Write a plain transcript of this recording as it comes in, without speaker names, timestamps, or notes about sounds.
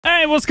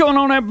Hey, what's going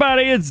on,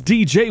 everybody? It's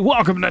DJ.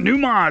 Welcome to new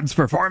mods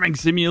for Farming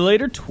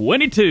Simulator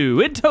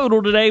 22. In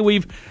total today,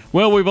 we've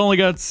only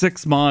got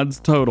 6 mods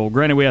total.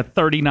 Granted, we had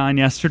 39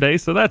 yesterday,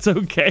 so that's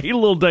okay. A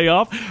little day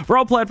off. For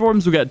all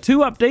platforms, we got 2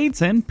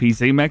 updates, and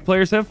PC and Mac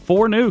players have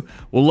 4 new.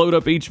 We'll load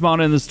up each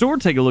mod in the store,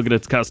 take a look at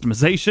its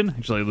customization.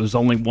 Actually, there's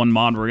only 1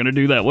 mod we're going to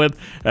do that with.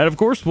 And of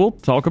course, we'll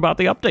talk about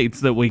the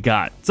updates that we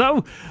got.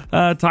 So,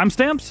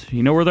 timestamps,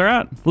 you know where they're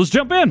at. Let's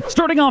jump in.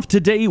 Starting off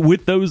today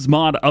with those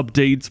mod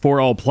updates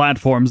for all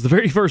platforms. The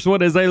very first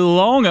one is a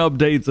long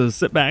update, so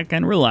sit back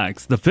and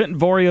relax. The Fendt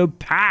Vario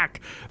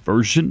Pack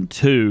version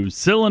 2.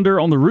 Cylinder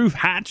on the roof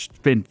hatch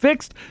been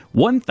fixed.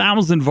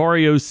 1,000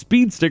 Vario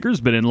speed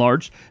stickers been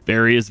enlarged.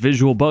 Various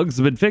visual bugs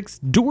have been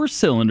fixed. Door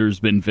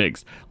cylinders been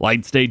fixed.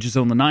 Light stages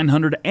on the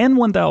 900 and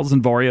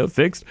 1,000 Vario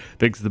fixed.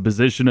 Fixed the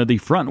position of the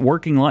front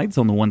working lights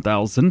on the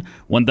 1,000.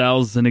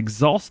 1,000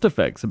 exhaust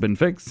effects have been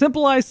fixed.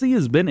 Simple IC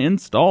has been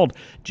installed.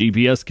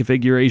 GPS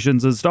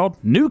configurations installed.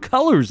 New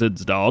colors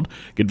installed.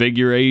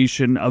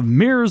 Configuration of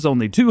mirrors on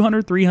the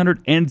 200,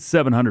 300, and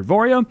 700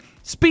 Vario.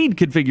 Speed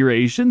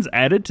configurations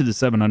added to the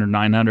 700,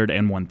 900,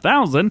 and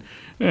 1000.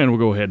 And we'll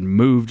go ahead and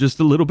move just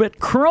a little bit.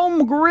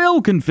 Chrome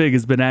grill config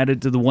has been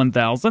added to the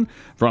 1000.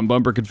 Front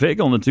bumper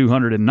config on the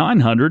 200 and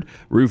 900.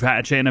 Roof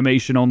hatch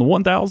animation on the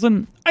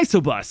 1000.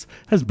 Isobus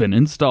has been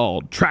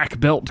installed. Track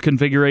belt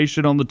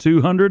configuration on the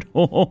 200.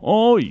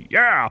 Oh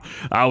yeah!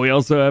 We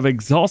also have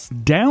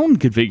exhaust down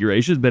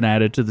configuration has been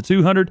added to the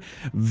 200.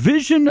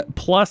 Vision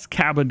plus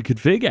cabin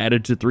config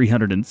added to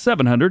 300 and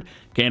 700.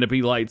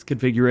 Canopy lights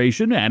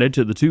configuration added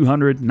to the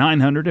 200,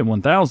 900, and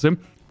 1000.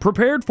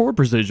 Prepared for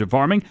precision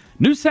farming.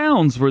 New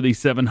sounds for the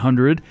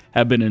 700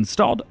 have been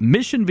installed.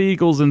 Mission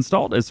vehicles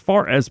installed as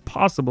far as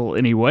possible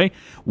anyway.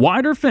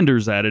 Wider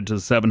fenders added to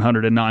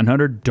 700 and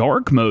 900.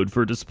 Dark mode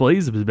for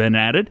displays has been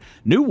added.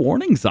 New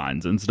warning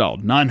signs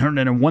installed.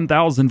 900 and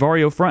 1000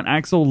 Vario front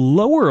axle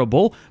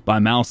lowerable by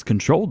mouse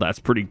control. That's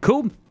pretty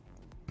cool.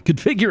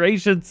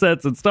 Configuration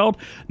sets installed.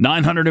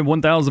 900 and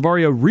 1000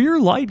 Vario rear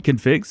light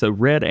config, so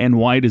red and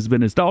white has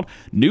been installed.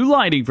 New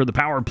lighting for the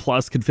Power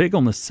Plus config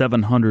on the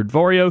 700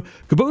 Vario.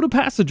 Kubota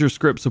passenger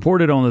script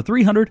supported on the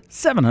 300,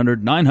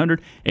 700,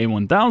 900, and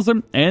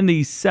 1000. And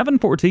the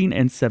 714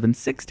 and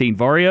 716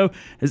 Vario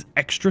has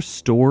extra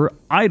store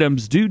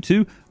items due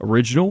to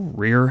original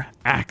rear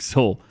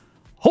axle.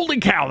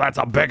 Holy cow, that's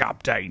a big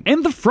update.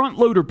 And the front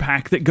loader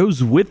pack that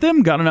goes with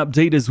them got an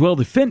update as well.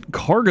 The Fendt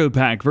Cargo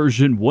Pack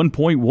version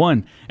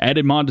 1.1.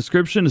 Added mod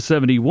description to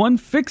 71.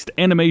 Fixed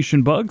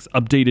animation bugs,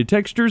 updated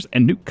textures,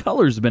 and new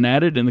colors have been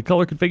added in the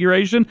color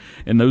configuration.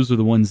 And those are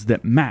the ones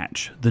that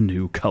match the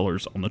new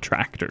colors on the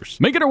tractors.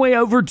 Making our way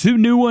over to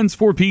new ones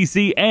for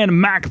PC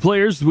and Mac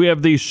players. We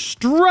have the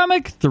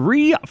Strumyk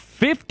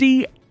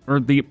 350 or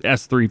the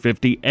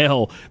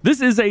S350L.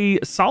 This is a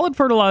solid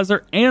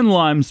fertilizer and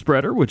lime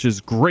spreader, which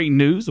is great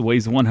news. It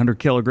weighs 100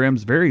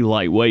 kilograms, very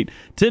lightweight,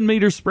 10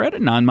 meter spread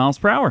at 9 miles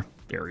per hour.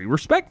 Very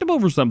respectable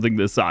for something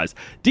this size.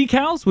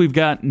 Decals, we've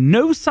got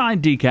no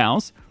side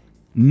decals,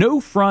 no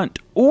front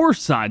or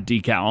side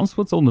decals.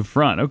 What's on the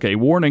front? Okay,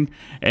 warning.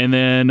 And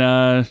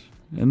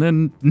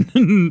then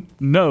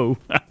no.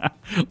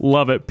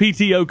 Love it.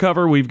 PTO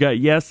cover, we've got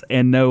yes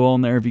and no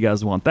on there if you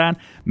guys want that.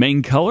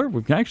 Main color,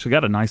 we've actually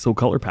got a nice little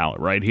color palette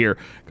right here.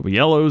 A couple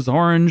yellows,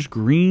 orange,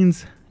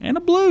 greens, and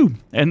a blue.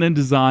 And then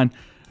design,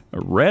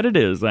 red it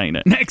is, ain't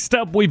it? Next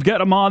up, we've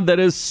got a mod that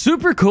is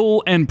super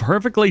cool and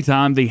perfectly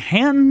timed, the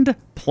hand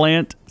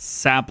plant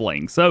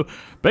sapling. So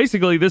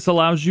basically, this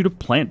allows you to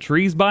plant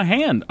trees by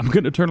hand. I'm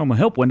going to turn on my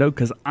help window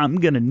because I'm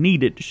going to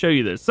need it to show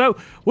you this. So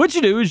what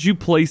you do is you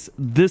place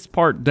this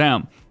part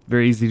down.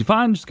 Very easy to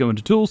find. Just go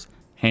into Tools,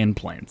 Hand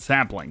Plant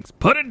Saplings.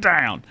 Put it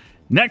down.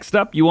 Next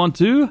up, you want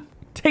to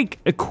take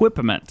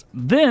equipment.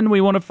 Then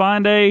we want to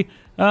find a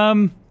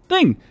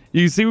thing.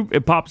 You see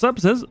it pops up,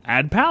 it says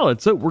Add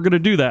Pallet. So we're going to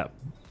do that.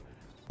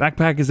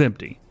 Backpack is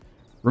empty.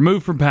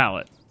 Remove from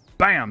pallet.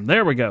 Bam,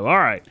 there we go. All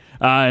right.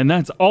 And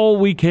that's all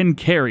we can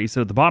carry.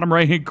 So at the bottom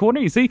right-hand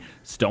corner, you see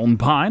Stone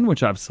Pine,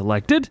 which I've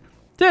selected.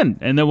 10.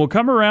 And then we'll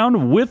come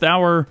around with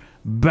our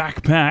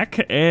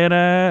backpack and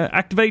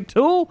activate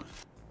tool.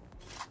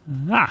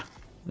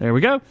 There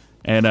we go.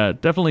 And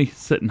definitely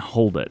sit and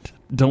hold it.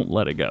 Don't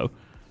let it go.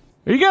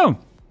 There you go.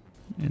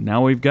 And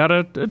now we've got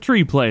a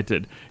tree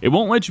planted. It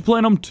won't let you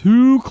plant them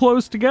too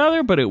close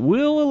together, but it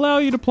will allow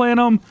you to plant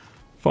them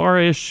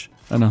far-ish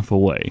enough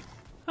away.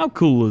 How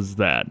cool is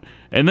that?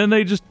 And then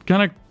they just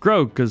kind of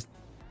grow because,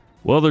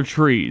 well, they're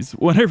trees.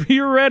 Whenever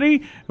you're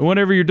ready and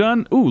whenever you're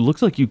done, ooh,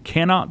 looks like you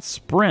cannot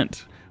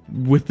sprint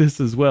with this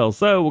as well.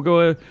 So we'll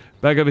go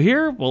back over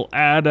here. We'll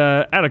add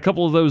a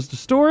couple of those to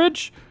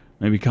storage.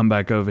 Maybe come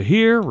back over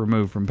here,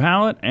 remove from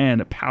pallet,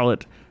 and a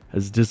pallet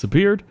has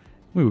disappeared.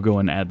 We will go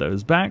and add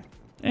those back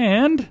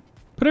and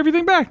put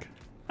everything back.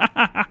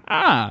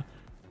 How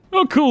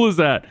cool is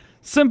that?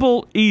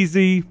 Simple,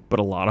 easy, but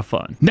a lot of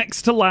fun.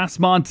 Next to last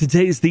mod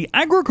today is the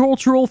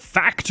Agricultural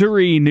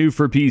Factory, new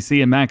for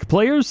PC and Mac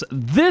players.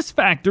 This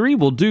factory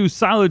will do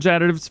silage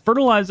additives,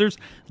 fertilizers,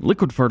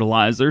 liquid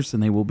fertilizers,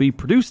 and they will be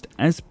produced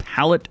as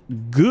pallet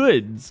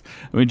goods.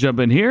 Let me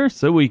jump in here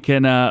so we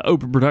can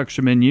open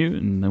production menu,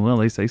 and well,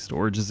 they say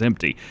storage is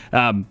empty.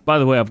 By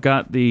the way, I've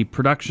got the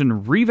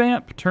production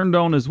revamp turned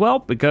on as well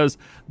because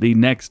the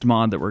next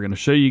mod that we're going to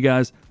show you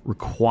guys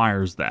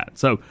requires that.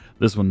 So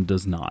this one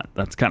does not.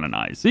 That's kind of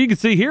nice. So you can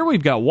see here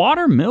we've got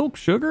water, milk,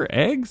 sugar,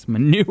 eggs,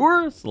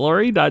 manure,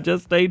 slurry,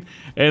 digestate,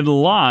 and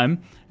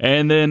lime.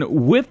 And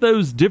then with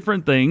those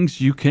different things,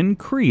 you can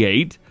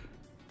create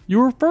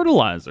your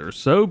fertilizer.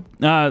 So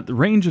the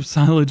range of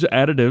silage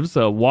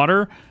additives,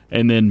 water,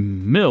 and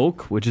then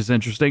milk, which is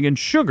interesting, and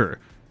sugar.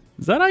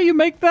 Is that how you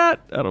make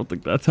that? I don't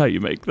think that's how you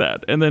make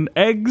that. And then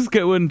eggs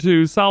go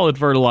into solid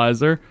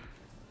fertilizer,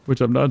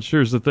 which I'm not sure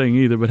is the thing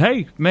either. But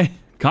hey, man,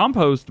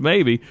 compost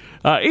maybe.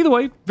 Either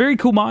way, very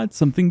cool mod,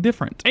 something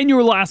different. And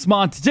your last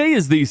mod today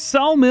is the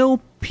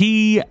Sawmill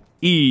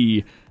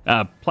PE.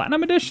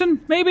 Platinum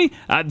edition, maybe?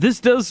 This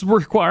does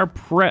require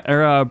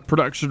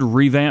production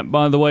revamp,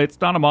 by the way. It's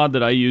not a mod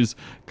that I use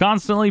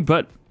constantly,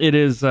 but it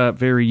is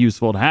very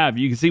useful to have.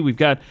 You can see we've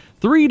got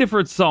 3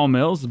 different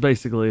sawmills.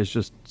 Basically, it's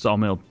just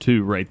Sawmill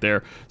 2 right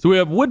there. So we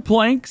have wood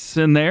planks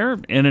in there,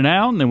 in and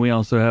out, and then we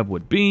also have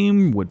wood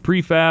beam, wood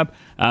prefab.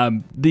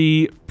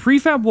 The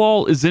prefab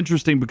wall is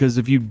interesting because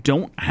if you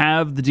don't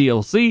have the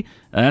DLC,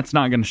 that's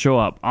not going to show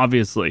up,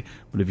 obviously.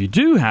 But if you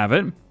do have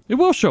it, it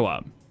will show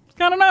up.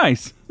 Kind of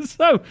nice.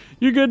 So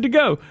you're good to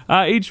go.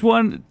 Each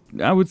one,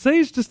 I would say,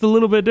 is just a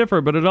little bit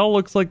different, but it all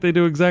looks like they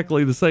do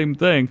exactly the same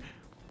thing.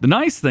 The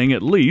nice thing,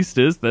 at least,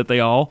 is that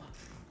they all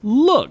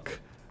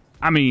look.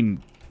 I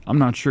mean, I'm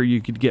not sure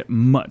you could get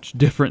much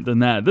different than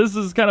that. This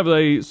is kind of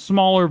a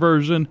smaller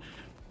version.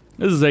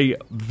 This is a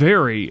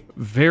very,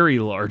 very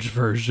large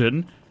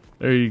version.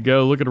 There you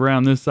go. Look at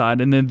around this side.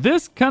 And then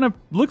this kind of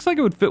looks like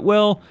it would fit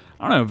well.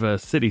 I don't know if a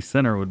city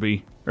center would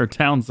be, or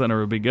town center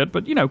would be good,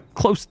 but, you know,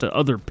 close to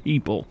other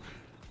people.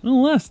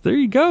 Nonetheless, there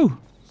you go.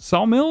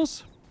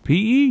 Sawmills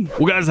PE.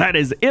 Well, guys, that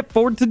is it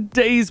for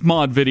today's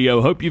mod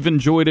video. Hope you've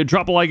enjoyed it.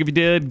 Drop a like if you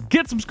did.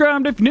 Get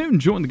subscribed if you're new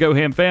and join the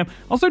GoHam fam.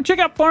 Also, check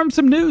out Farm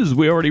Sim News.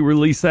 We already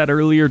released that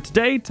earlier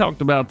today.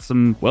 Talked about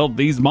some, well,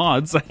 these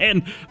mods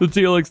and the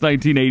TLX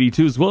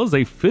 1982, as well as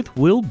a fifth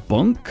wheel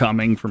bunk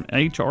coming from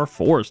HR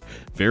Forest.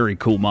 Very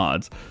cool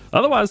mods.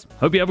 Otherwise,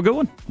 hope you have a good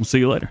one. We'll see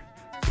you later.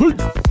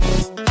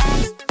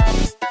 Peace.